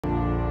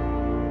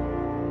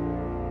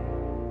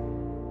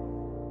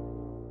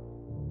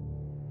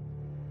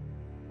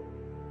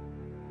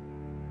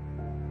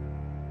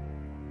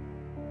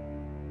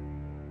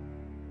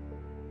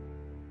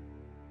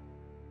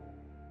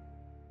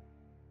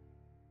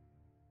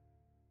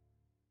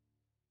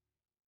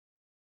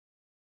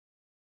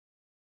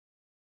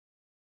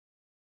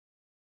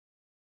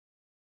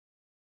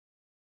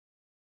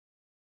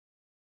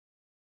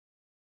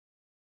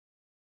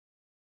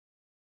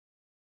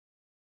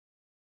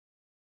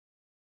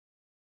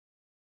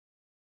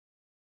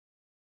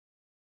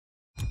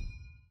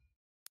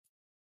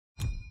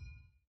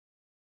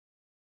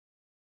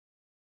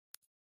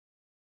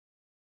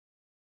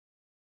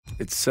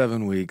It's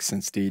 7 weeks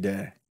since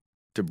D-Day.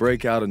 To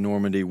break out of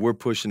Normandy, we're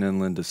pushing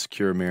inland to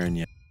secure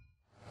Marigny.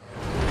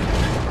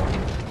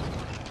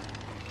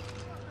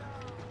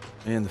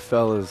 Me and the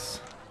fellas,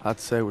 I'd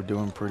say we're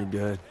doing pretty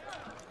good.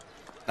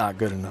 Not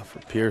good enough for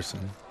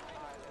Pearson,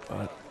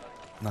 but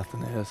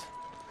nothing is.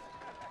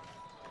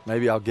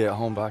 Maybe I'll get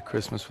home by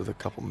Christmas with a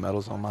couple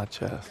medals on my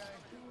chest.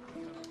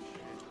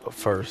 But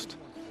first,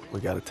 we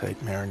gotta take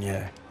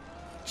Marigny.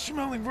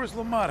 Schmeling versus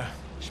LaMotta.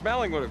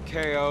 Schmeling would have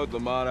KO'd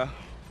LaMotta.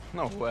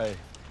 No way.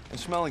 And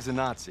Schmeling's a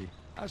Nazi.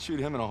 I'd shoot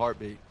him in a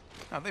heartbeat.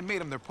 Now, they made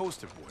him their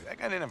poster boy. That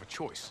guy didn't have a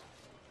choice.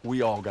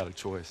 We all got a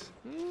choice.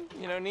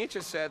 You know,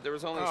 Nietzsche said there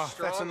was only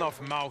strong... That's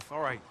enough mouth. All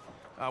right.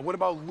 What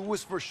about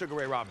Lewis versus Sugar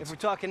Ray Robinson? If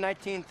we're talking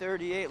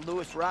 1938,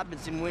 Lewis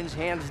Robinson wins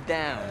hands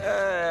down.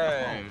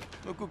 Hey!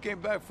 Look who came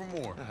back for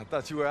more. I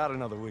thought you were out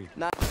another week.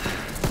 He's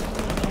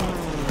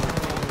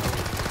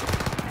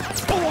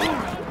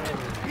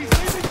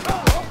leaving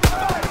cover. Open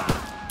fire!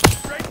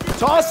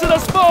 Toss it a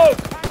smoke!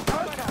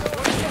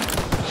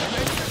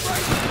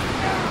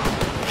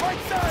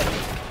 Right side!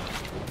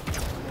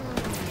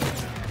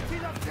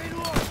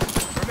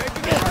 We're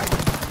making it right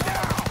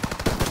now!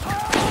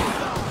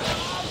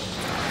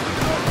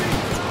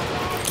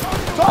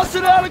 Toss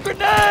it out a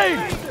grenade!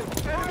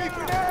 Enemy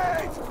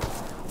grenades!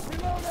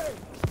 Reloading!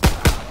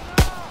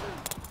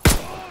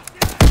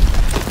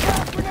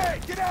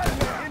 Grenade! Get out of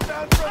there!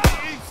 Inbound from the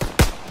east!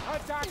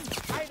 Attack!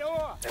 Ein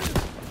Ohr!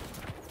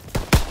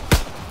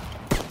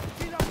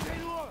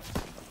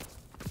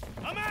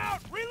 I'm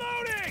out!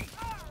 Reloading!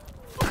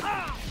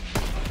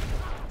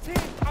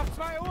 Team, auf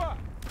 2 Uhr!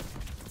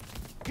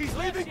 He's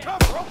leaving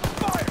cover! Open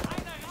fire!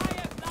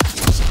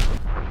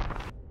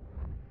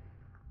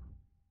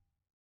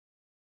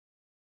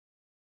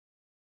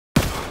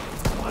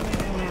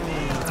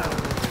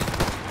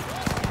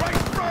 Right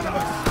in front of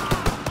us!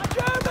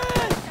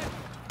 German!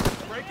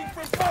 Breaking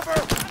from cover!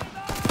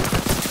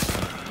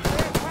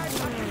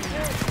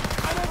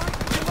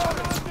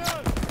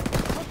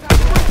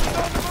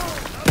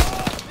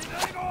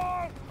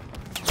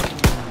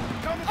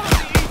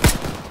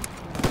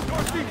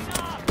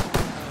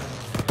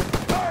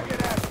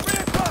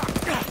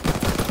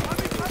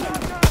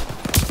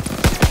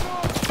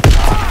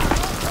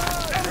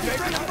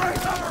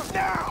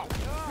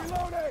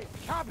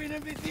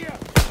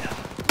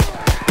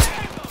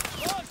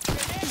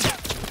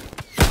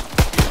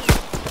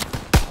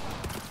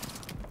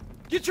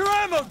 Get your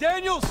ammo,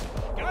 Daniels!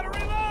 Gotta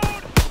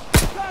reload!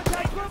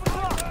 Contact, 12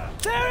 o'clock!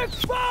 They're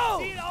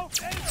exposed!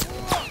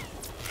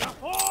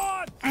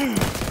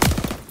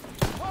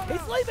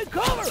 He's leaving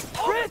cover!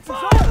 Fritz is on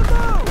the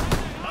move!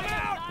 I'm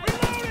out!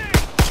 Reloading!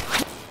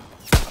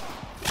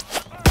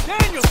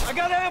 Daniels, I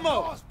got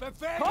ammo!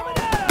 Coming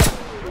at us!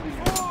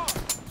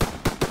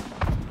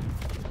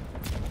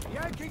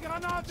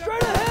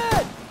 Straight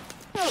ahead!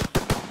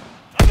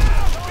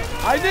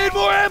 I need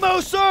more ammo,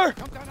 sir!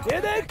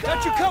 Here they come!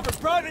 Got you covered,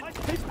 Private!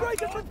 He's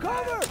breaking from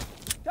cover!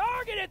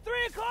 Target at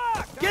 3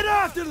 o'clock! Get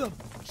after them!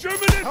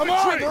 German infantry! Come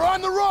on, they're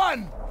on the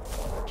run!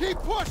 Keep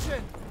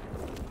pushing!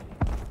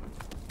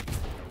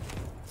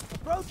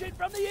 Approaching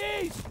from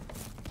the east!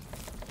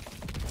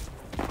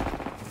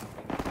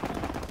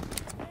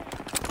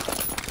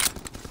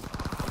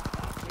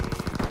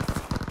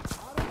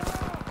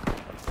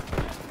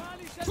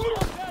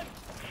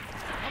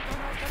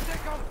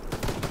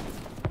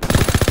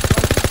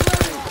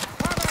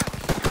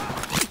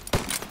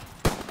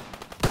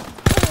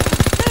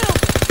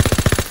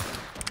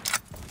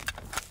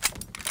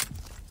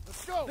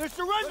 They're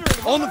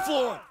surrendering! On the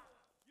floor!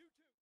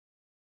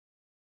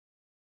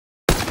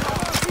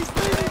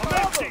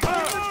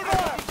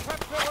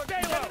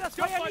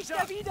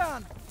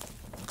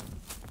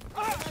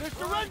 They're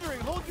surrendering!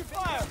 Hold your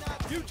fire!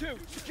 You two,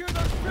 secure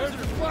those prisoners! There's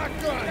the black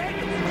gun!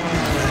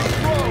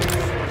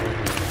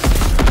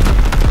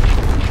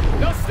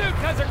 Those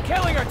Stukas are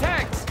killing our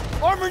tanks!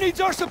 Armor needs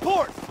our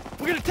support!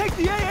 We're gonna take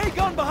the AA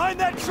gun behind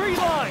that tree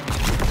line!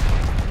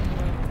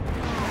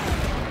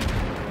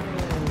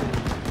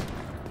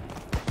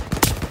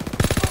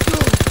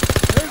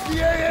 There's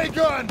the AA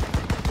gun!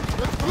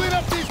 Let's clean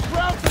up these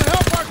crowds and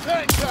help our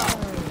tanks out!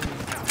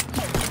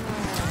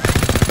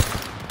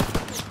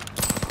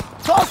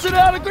 Toss it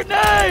out a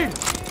grenade!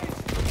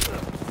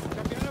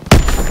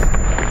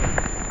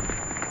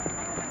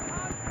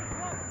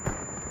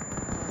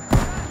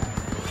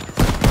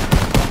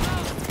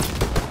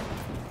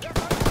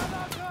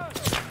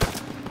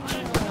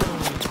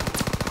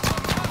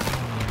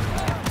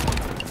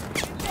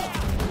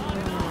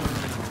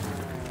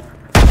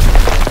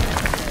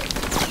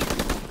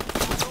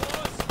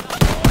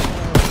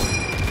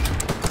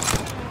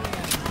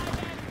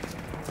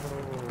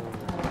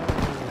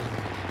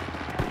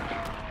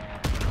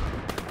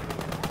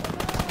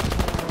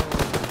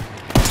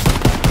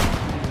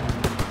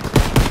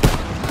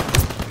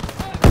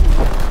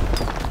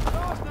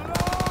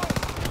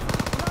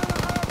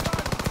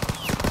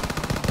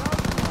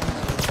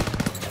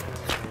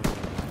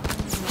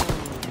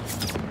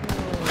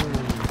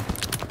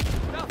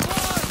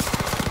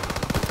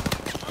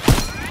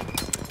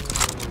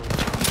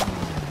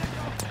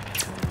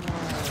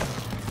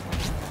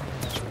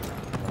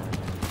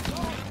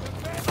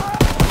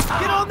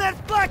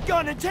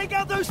 gun and take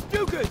out those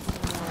Stukas!